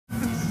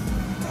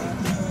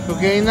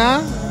Okay, now?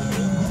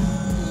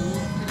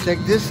 Check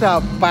this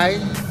out, pai.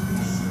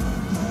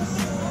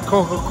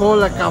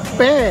 Coca-Cola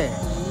Café.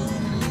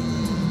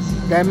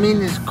 That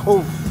means it's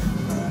Coke.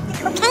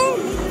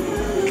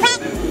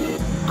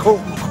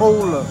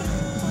 Coca-Cola.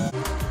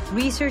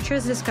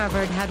 Researchers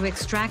discovered how to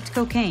extract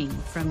cocaine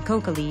from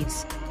coca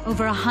leaves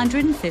over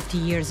 150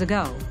 years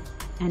ago.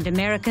 And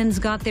Americans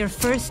got their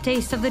first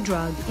taste of the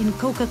drug in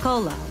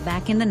Coca-Cola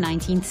back in the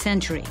 19th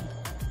century,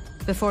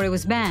 before it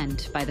was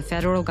banned by the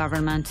federal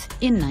government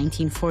in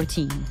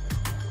 1914.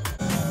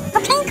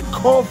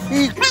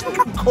 Coffee,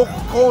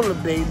 Coca-Cola,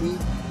 baby.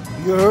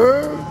 You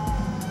heard?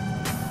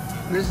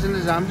 Listen,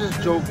 I'm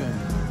just joking.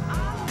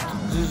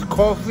 This is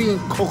coffee and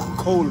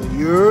Coca-Cola.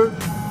 You heard?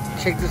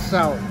 Check this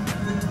out.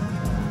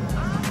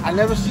 I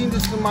never seen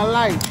this in my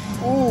life.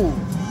 Ooh.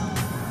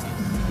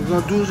 We're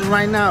gonna do this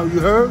right now. You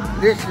heard?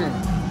 Listen.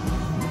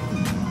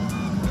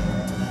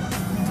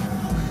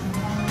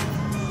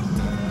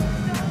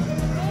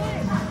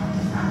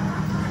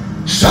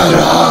 Shut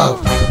up!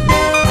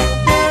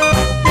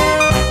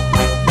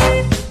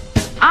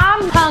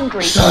 I'm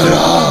hungry. Shut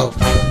up!